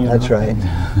permission, you That's know. right.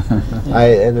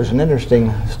 There's an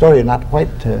interesting story, not quite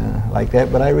like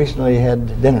that, but I recently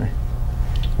had dinner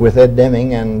with Ed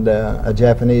Deming and a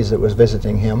Japanese that was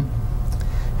visiting him.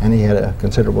 And he had a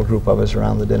considerable group of us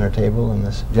around the dinner table, and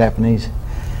this Japanese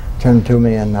turned to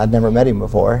me, and I'd never met him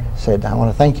before, said, "I want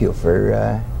to thank you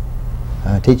for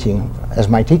teaching as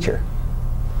my teacher."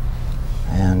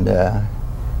 And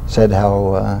said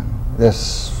how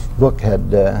this book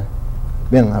had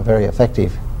been a very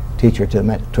effective teacher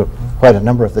to quite a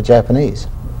number of the Japanese,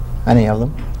 many of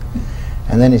them.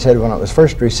 And then he said when it was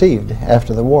first received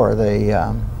after the war, they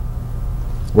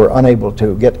were unable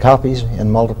to get copies in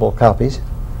multiple copies,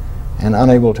 and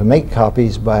unable to make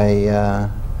copies by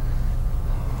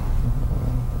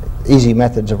easy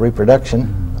methods of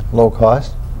reproduction, low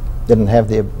cost. Didn't have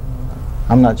the,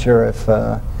 I'm not sure if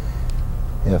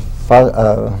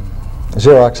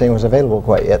Xeroxing was available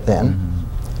quite yet then.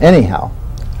 Anyhow,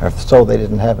 or if so, they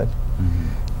didn't have it.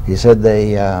 He said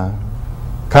they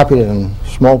copied it in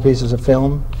small pieces of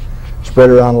film, spread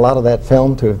around a lot of that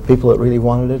film to people that really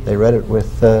wanted it. They read it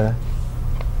with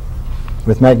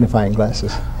magnifying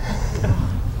glasses.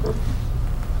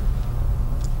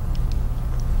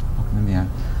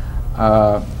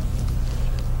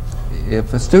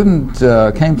 If a student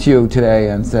came to you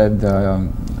today and said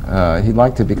he'd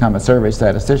like to become a survey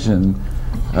statistician,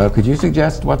 could you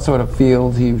suggest what sort of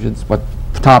field he should, what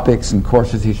topics and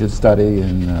courses he should study?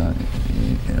 And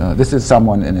this is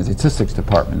someone in his statistics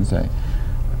department, say.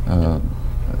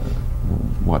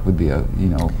 What would be a,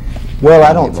 Well,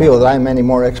 I don't feel that I'm any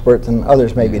more expert than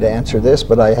others maybe to answer this,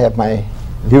 but I have my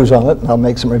views on it, and I'll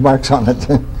make some remarks on it.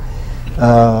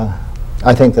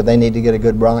 I think that they need to get a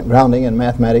good grounding in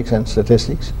mathematics and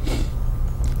statistics,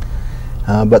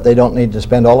 but they don't need to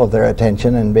spend all of their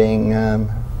attention in being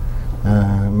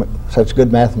such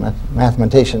good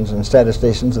mathematicians and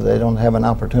statisticians that they don't have an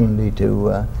opportunity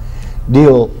to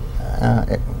deal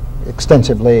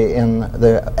extensively in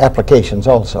the applications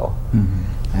also.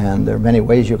 And there are many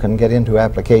ways you can get into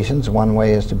applications. One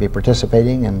way is to be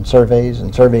participating in surveys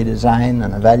and survey design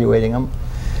and evaluating them.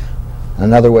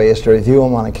 Another way is to review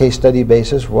them on a case study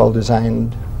basis,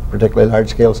 well-designed, particularly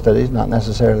large-scale studies, not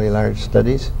necessarily large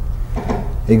studies.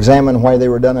 Examine why they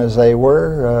were done as they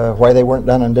were, why they weren't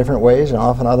done in different ways, and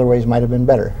often other ways might have been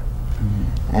better.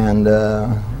 And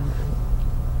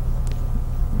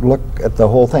look at the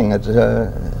whole thing.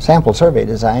 Sample survey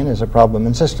design is a problem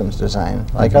in systems design,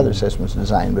 like other systems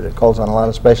design, but it calls on a lot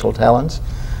of special talents,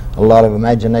 a lot of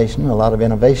imagination, a lot of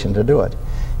innovation to do it.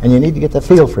 And you need to get the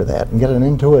feel for that and get an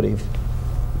intuitive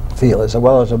feel, as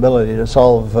well as ability to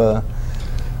solve the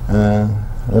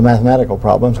mathematical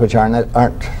problems, which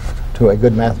aren't to a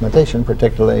good mathematician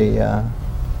particularly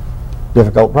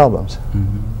difficult problems.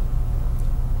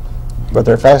 But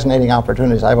they're fascinating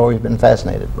opportunities. I've always been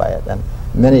fascinated by it, and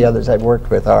many others I've worked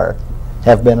with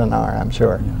have been and are, I'm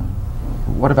sure.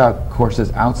 What about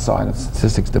courses outside of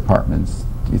statistics departments?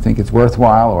 Do you think it's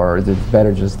worthwhile, or is it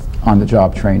better just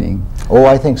on-the-job training? Oh,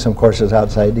 I think some courses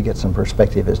outside to get some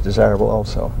perspective is desirable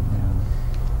also.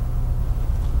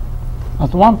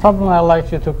 But one problem I'd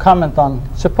like you to comment on,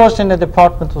 suppose in the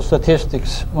Department of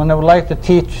Statistics, when I would like to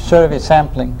teach survey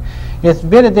sampling, it's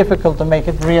very difficult to make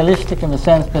it realistic in the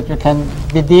sense that you can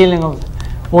be dealing with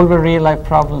all the real-life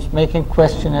problems, making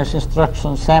questionnaires,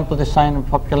 instructions, sample design and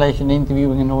population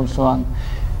interviewing and all so on.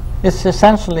 It's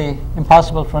essentially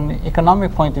impossible from an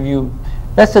economic point of view.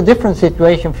 That's a different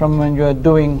situation from when you're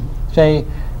doing, say,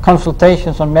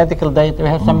 consultations on medical data. We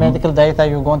have some medical data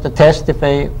you're going to test if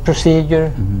a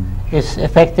procedure is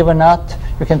effective or not.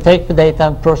 You can take the data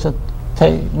and process,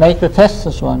 make your tests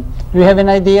and so on. Do you have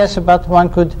any ideas about one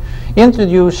could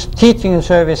introduce teaching and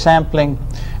survey sampling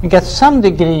and get some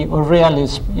degree of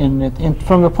realism in it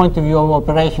from the point of view of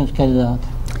operations carried out?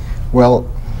 Well,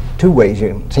 two ways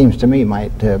it seems to me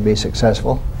might be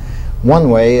successful. One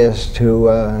way is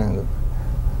to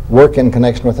work in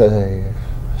connection with a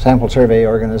sample survey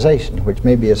organization, which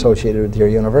may be associated with your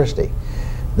university.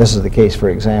 This is the case, for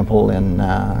example, in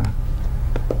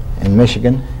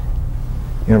Michigan,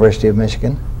 University of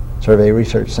Michigan, Survey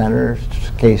Research Center,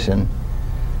 case in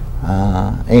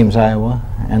Ames, Iowa,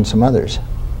 and some others.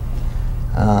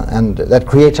 And that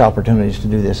creates opportunities to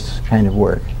do this kind of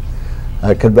work.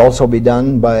 It could also be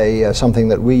done by something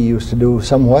that we used to do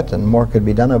somewhat, and more could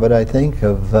be done of it, I think,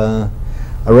 of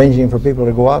arranging for people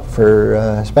to go out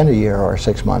for spend a year or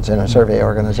 6 months in a survey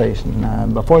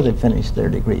organization before they've finished their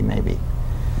degree, maybe.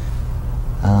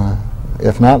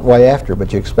 If not, why after?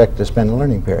 But you expect to spend a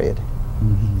learning period.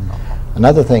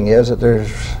 Another thing is that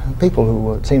there's people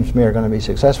who, it seems to me, are going to be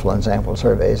successful in sample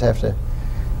surveys have to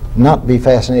not be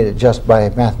fascinated just by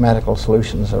mathematical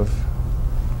solutions of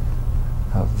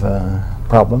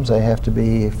problems. They have to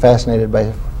be fascinated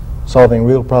by solving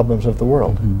real problems of the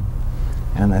world.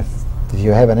 And if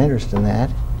you have an interest in that,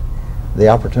 the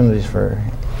opportunities for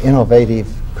innovative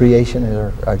creation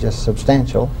are just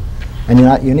substantial, and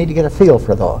you need to get a feel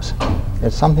for those.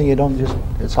 It's something you don't just,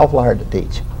 it's awful hard to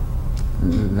teach.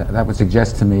 That would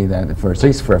suggest to me that, at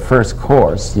least for a first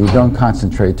course, you don't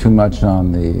concentrate too much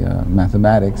on the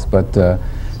mathematics, but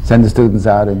send the students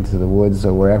out into the woods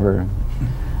or wherever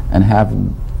and have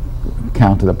them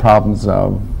counter the problems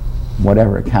of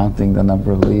whatever, counting the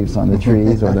number of leaves on the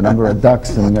trees or the number of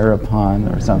ducks in the mirror pond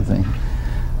or something.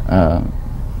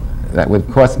 That would,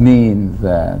 of course, mean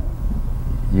that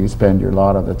you spend your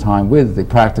lot of the time with the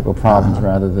practical problems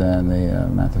rather than the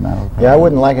mathematical problems. Yeah, I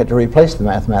wouldn't like it to replace the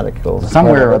mathematical.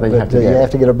 Somewhere they have to you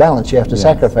have to get a balance. You have to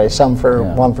sacrifice some for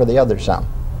one for the other some.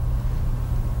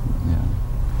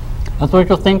 I thought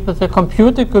you think that the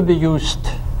computer could be used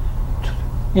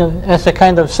as a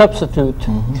kind of substitute.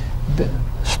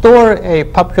 Store a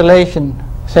population,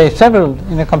 say several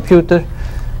in a computer,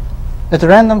 at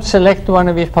random select one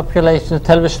of these populations,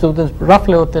 tell the students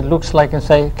roughly what it looks like and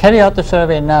say, carry out the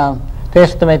survey now to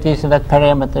estimate these and that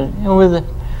parameter, with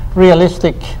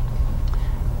realistic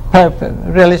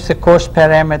course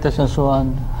parameters and so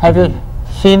on. Have you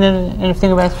seen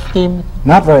anything about this scheme?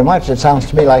 Not very much. It sounds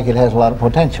to me like it has a lot of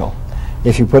potential.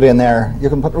 If you put in there, you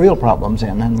can put real problems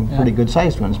in, and pretty good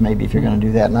sized ones maybe if you're going to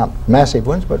do that. Not massive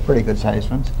ones, but pretty good sized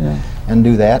ones. And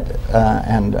do that.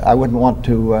 And I wouldn't want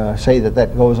to say that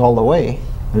that goes all the way,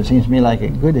 but it seems to me like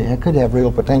it could have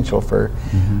real potential for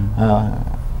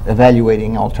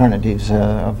evaluating alternatives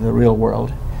of the real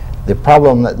world. The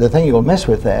problem, the thing you'll miss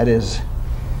with that is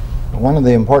one of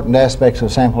the important aspects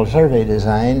of sample survey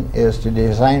design is to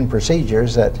design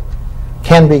procedures that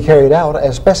can be carried out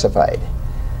as specified.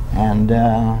 And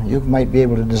you might be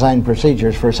able to design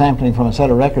procedures for sampling from a set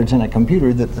of records in a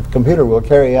computer that the computer will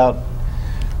carry out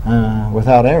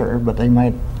without error, but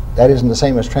that isn't the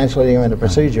same as translating them into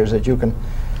procedures that you can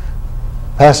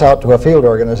pass out to a field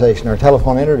organization or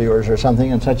telephone interviewers or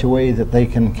something in such a way that they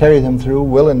can carry them through,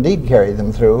 will indeed carry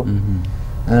them through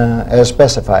as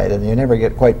specified. And you never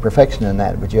get quite perfection in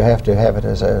that, but you have to have it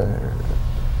as a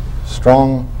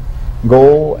strong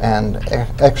goal and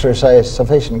exercise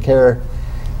sufficient care.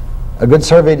 A good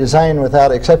survey design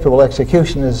without acceptable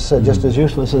execution is just as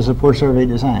useless as a poor survey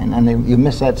design, and you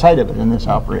miss that side of it in this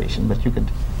operation, but you could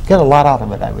get a lot out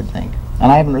of it, I would think.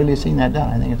 And I haven't really seen that done.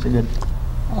 I think it's a good...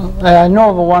 I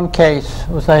know of one case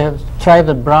which I have tried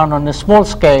at Brown on a small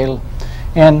scale,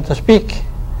 and to speak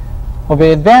of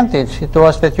the advantage, it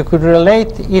was that you could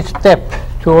relate each step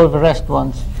to all the rest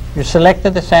ones. You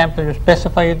selected the sample, you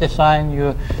specify your design,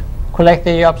 you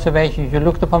collected your observations, you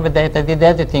looked upon the data, did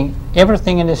editing,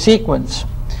 everything in a sequence.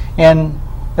 And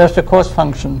there's the cost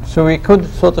function. So we could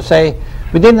sort of say,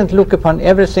 we didn't look upon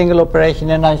every single operation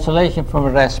in isolation from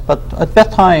the rest, but at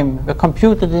that time, the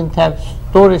computer didn't have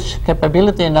storage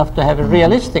capability enough to have a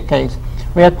realistic case.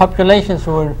 We had populations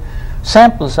where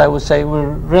samples, I would say,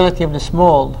 were relatively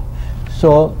small.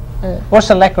 So it was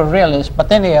a lack of realism.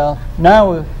 But anyhow,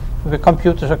 now the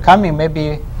computers are coming,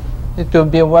 maybe it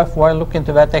would be worthwhile looking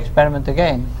into that experiment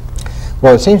again.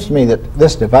 Well, it seems to me that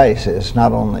this device is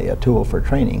not only a tool for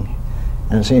training,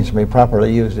 and it seems to me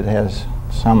properly used it has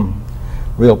some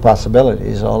real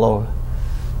possibilities, although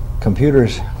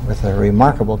computers with a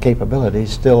remarkable capabilities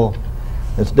still,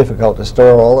 it's difficult to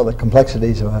store all of the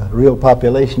complexities of a real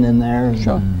population in there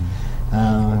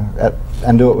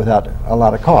and do it without a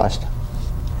lot of cost.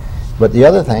 But the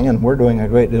other thing, and we're doing a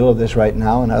great deal of this right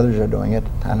now, and others are doing it,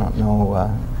 I don't know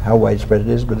how widespread it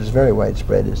is, but it's very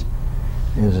widespread, is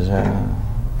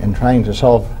in trying to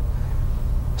solve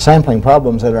sampling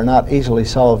problems that are not easily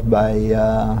solved by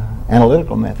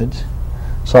analytical methods,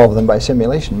 solve them by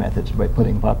simulation methods, by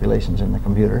putting populations in the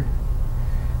computer.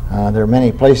 There are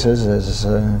many places, as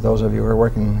those of you who are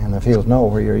working in the field know,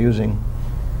 where you're using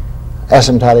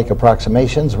asymptotic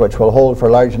approximations which will hold for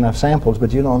large enough samples,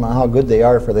 but you don't know how good they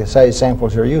are for the size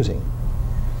samples you're using.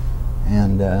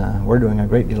 And we're doing a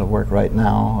great deal of work right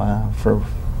now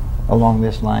along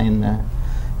this line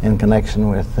in connection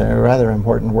with rather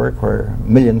important work where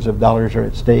millions of dollars are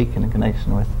at stake in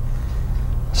connection with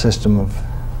a system of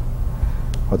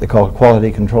what they call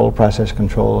quality control, process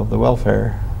control of the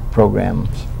welfare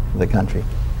programs of the country.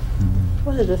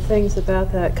 One of the things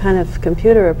about that kind of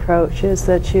computer approach is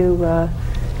that you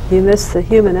miss the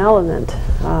human element,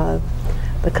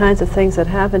 the kinds of things that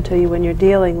happen to you when you're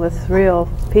dealing with real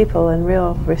people and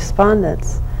real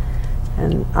respondents.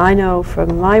 And I know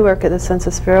from my work at the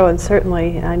Census Bureau, and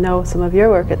certainly I know some of your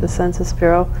work at the Census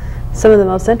Bureau, some of the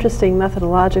most interesting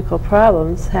methodological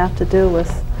problems have to do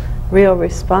with real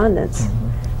respondents.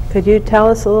 Could you tell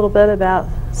us a little bit about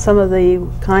some of the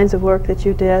kinds of work that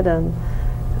you did and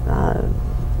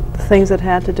things that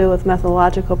had to do with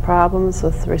methodological problems,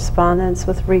 with respondents,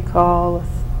 with recall, with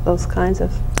those kinds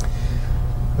of...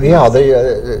 Yeah,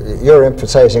 you're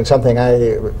emphasizing something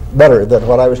better than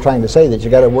what I was trying to say, that you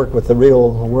got to work with the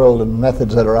real world and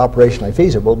methods that are operationally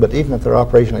feasible, but even if they're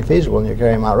operationally feasible and you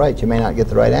carry them out right, you may not get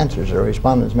the right answers, or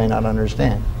respondents may not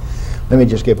understand. Let me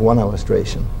just give one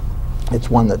illustration. It's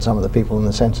one that some of the people in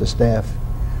the census staff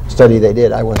study they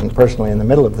did. I wasn't personally in the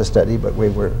middle of the study, but we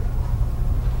were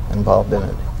involved in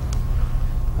it.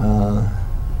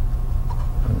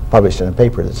 published in a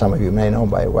paper that some of you may know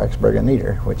by Waxberg and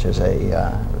Nieder, which is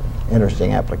a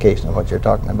interesting application of what you're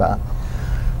talking about.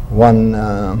 One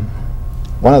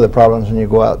of the problems when you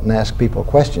go out and ask people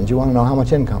questions, you want to know how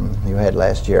much income you had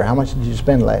last year, how much did you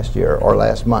spend last year, or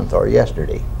last month, or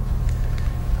yesterday,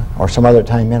 or some other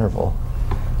time interval.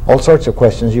 All sorts of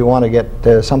questions. You want to get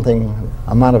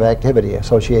amount of activity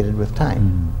associated with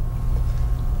time.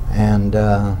 And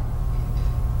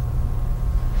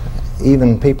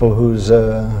even people whose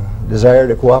desire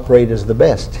to cooperate is the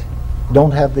best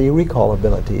don't have the recall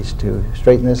abilities to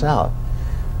straighten this out.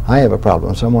 I have a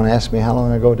problem. Someone asked me how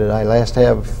long ago did I last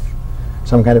have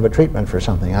some kind of a treatment for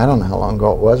something. I don't know how long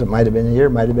ago it was. It might have been a year,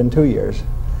 it might have been 2 years.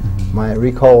 My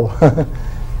recall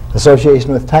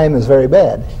association with time is very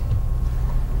bad,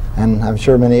 and I'm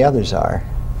sure many others are.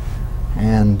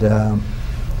 And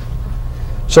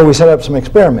so we set up some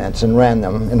experiments and ran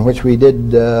them, in which we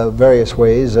did various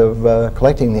ways of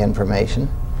collecting the information.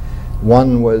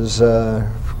 One was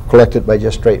collected by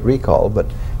just straight recall, but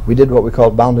we did what we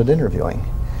called bounded interviewing,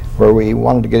 where we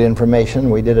wanted to get information.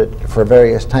 We did it for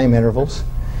various time intervals,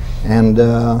 and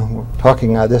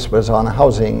this was on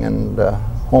housing and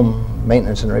home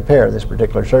maintenance and repair, this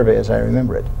particular survey as I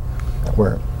remember it,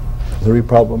 where the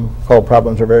recall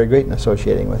problems are very great in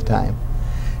associating with time.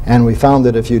 And we found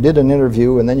that if you did an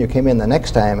interview and then you came in the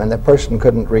next time and the person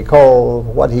couldn't recall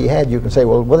what he had, you can say,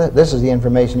 well, this is the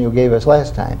information you gave us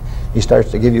last time. He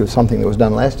starts to give you something that was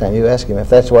done last time. You ask him if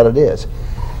that's what it is.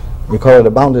 We call it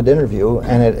a bounded interview,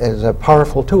 and it is a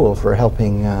powerful tool for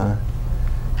helping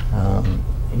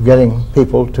getting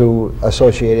people to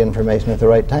associate information at the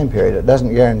right time period. It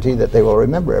doesn't guarantee that they will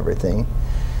remember everything,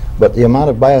 but the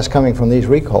amount of bias coming from these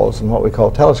recalls and what we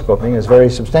call telescoping is very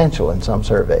substantial in some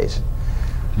surveys.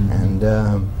 And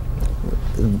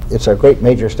it's a great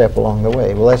major step along the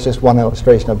way. Well, that's just one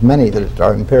illustration of many that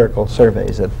are empirical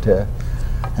surveys that,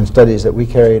 and studies that we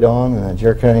carried on and that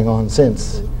you're carrying on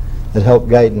since, that help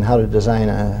guide in how to design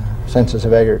a Census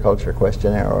of Agriculture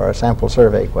questionnaire or a sample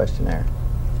survey questionnaire.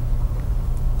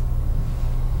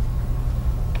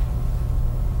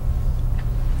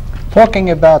 Talking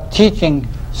about teaching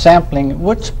sampling,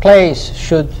 which place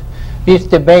should this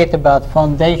debate about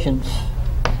foundations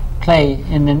play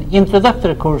in an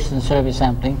introductory course in survey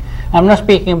sampling? I'm not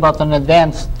speaking about an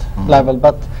advanced level,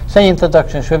 but say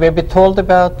introduction. Should we be told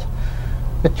about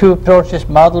the two approaches,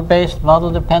 model-based,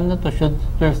 model-dependent, or do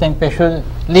you think they should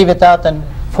leave it out and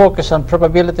focus on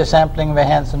probability sampling the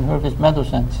Hansen Hurwitz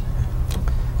Meadow-Sense?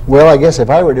 Well, I guess if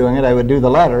I were doing it, I would do the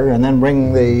latter and then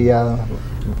bring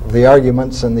the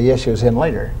arguments and the issues in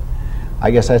later. I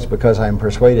guess that's because I'm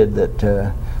persuaded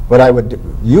that but I would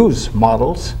use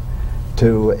models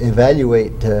to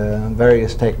evaluate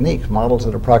various techniques, models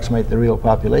that approximate the real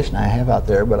population I have out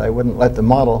there, but I wouldn't let the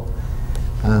model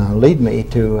lead me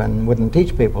to, and wouldn't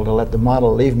teach people to let the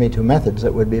model lead me to methods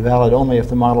that would be valid only if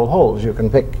the model holds. You can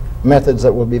pick methods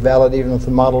that will be valid even if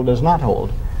the model does not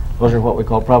hold. Those are what we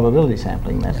call probability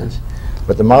sampling methods.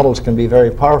 But the models can be very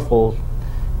powerful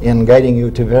in guiding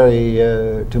you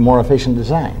to more efficient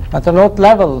design. At what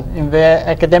level in their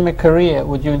academic career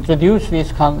would you introduce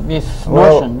this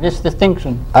notion, this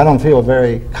distinction? I don't feel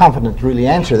very confident to really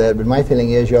answer that, but my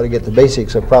feeling is you ought to get the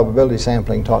basics of probability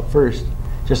sampling taught first,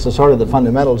 just the sort of the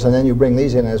fundamentals, and then you bring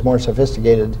these in as more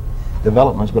sophisticated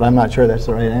developments, but I'm not sure that's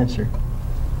the right answer.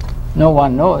 No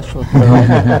one knows.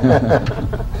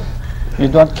 You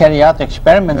don't carry out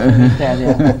experiments in this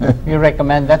area. You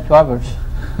recommend that to others.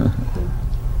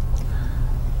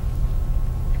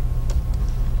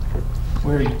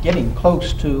 We're getting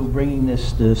close to bringing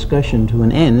this discussion to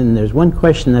an end, and there's one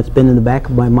question that's been in the back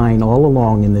of my mind all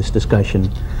along in this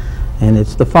discussion, and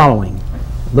it's the following.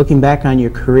 Looking back on your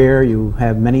career, you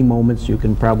have many moments you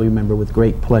can probably remember with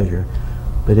great pleasure,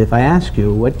 but if I ask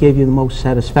you what gave you the most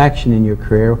satisfaction in your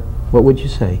career, what would you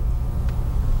say?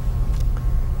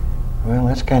 Well,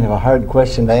 that's kind of a hard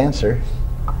question to answer.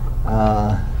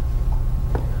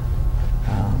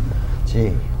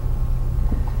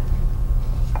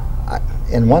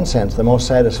 In one sense, the most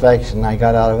satisfaction I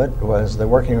got out of it was the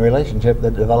working relationship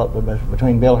that developed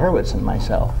between Bill Hurwitz and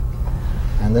myself.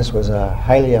 And this was a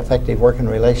highly effective working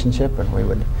relationship, and we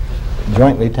would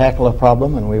jointly tackle a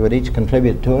problem, and we would each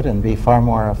contribute to it and be far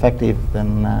more effective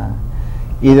than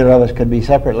either of us could be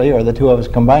separately, or the two of us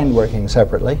combined working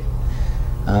separately.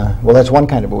 Well, that's one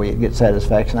kind of a way you get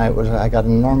satisfaction. I got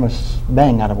an enormous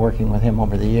bang out of working with him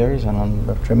over the years, and owe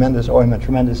him a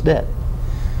tremendous debt.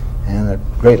 And a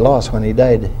great loss when he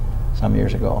died some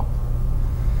years ago.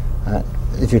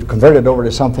 If you'd convert it over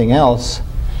to something else,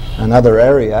 another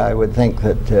area, I would think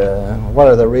that what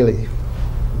are the really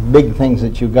big things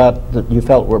that you got that you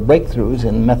felt were breakthroughs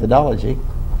in methodology?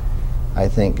 I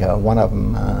think one of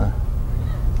them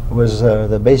was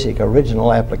the basic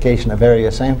original application of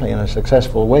area sampling in a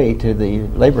successful way to the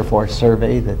labor force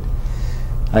survey that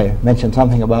I mentioned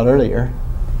something about earlier.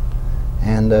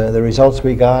 And the results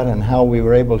we got and how we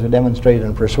were able to demonstrate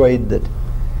and persuade that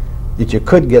you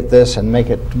could get this and make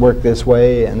it work this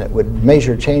way, and it would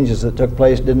measure changes that took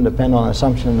place, didn't depend on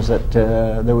assumptions that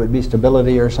there would be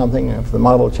stability or something. If the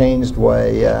model changed, why,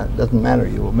 it doesn't matter.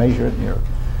 You will measure it and your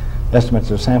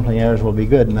estimates of sampling errors will be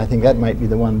good. And I think that might be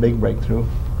the one big breakthrough.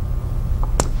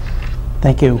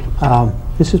 Thank you.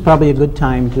 This is probably a good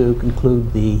time to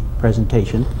conclude the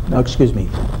presentation. Oh, excuse me.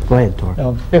 Go ahead,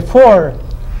 Tor. Before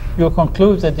you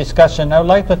conclude the discussion, I would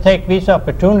like to take this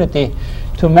opportunity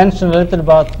to mention a little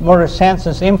about Morris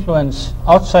Hansen's influence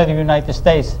outside the United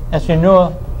States. As you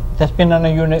know, it has been on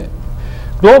a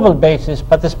global basis,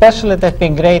 but especially it has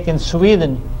been great in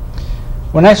Sweden.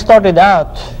 When I started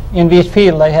out in this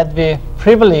field, I had the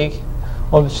privilege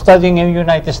of studying in the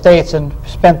United States and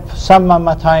spent some of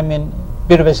my time in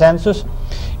Bureau Census.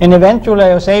 And eventually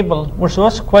I was able, which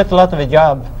was quite a lot of a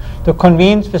job, to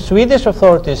convince the Swedish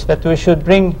authorities that we should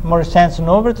bring Morris Hansen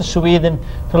over to Sweden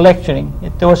for lecturing.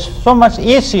 It was so much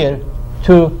easier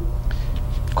to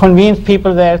convince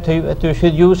people there that we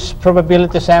should use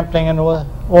probability sampling and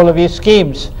all of these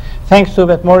schemes, thanks to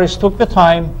that Morris took the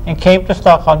time and came to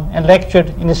Stockholm and lectured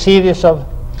in a series of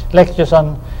lectures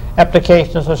on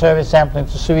applications of survey sampling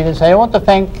to Sweden. So I want to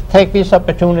take this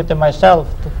opportunity myself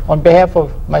on behalf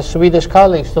of my Swedish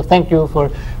colleagues to thank you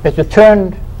for that you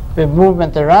turned the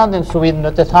movement around in Sweden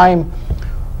at the time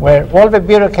where all the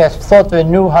bureaucrats thought they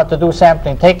knew how to do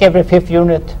sampling. Take every 5th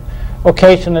unit,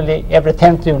 occasionally every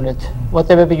 10th unit,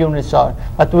 whatever the units are.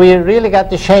 But we really got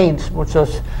the change, which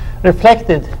was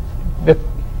reflected the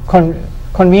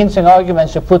convincing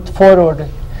arguments you put forward,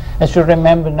 as you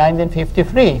remember,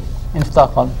 1953 in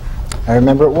Stockholm. I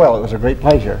remember it well. It was a great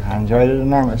pleasure. I enjoyed it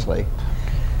enormously.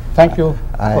 Thank you.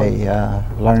 I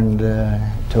learned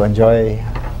to enjoy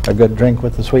a good drink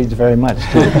with the Swedes very much,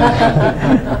 too.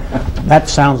 That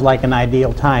sounds like an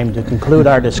ideal time to conclude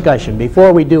our discussion.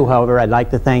 Before we do, however, I'd like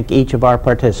to thank each of our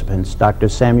participants, Dr.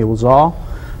 Samuel Zoll,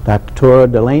 Dr. Tora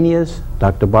Delanius,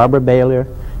 Dr. Barbara Baylor,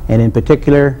 and in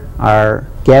particular our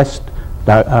guest,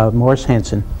 Morris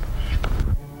Hansen.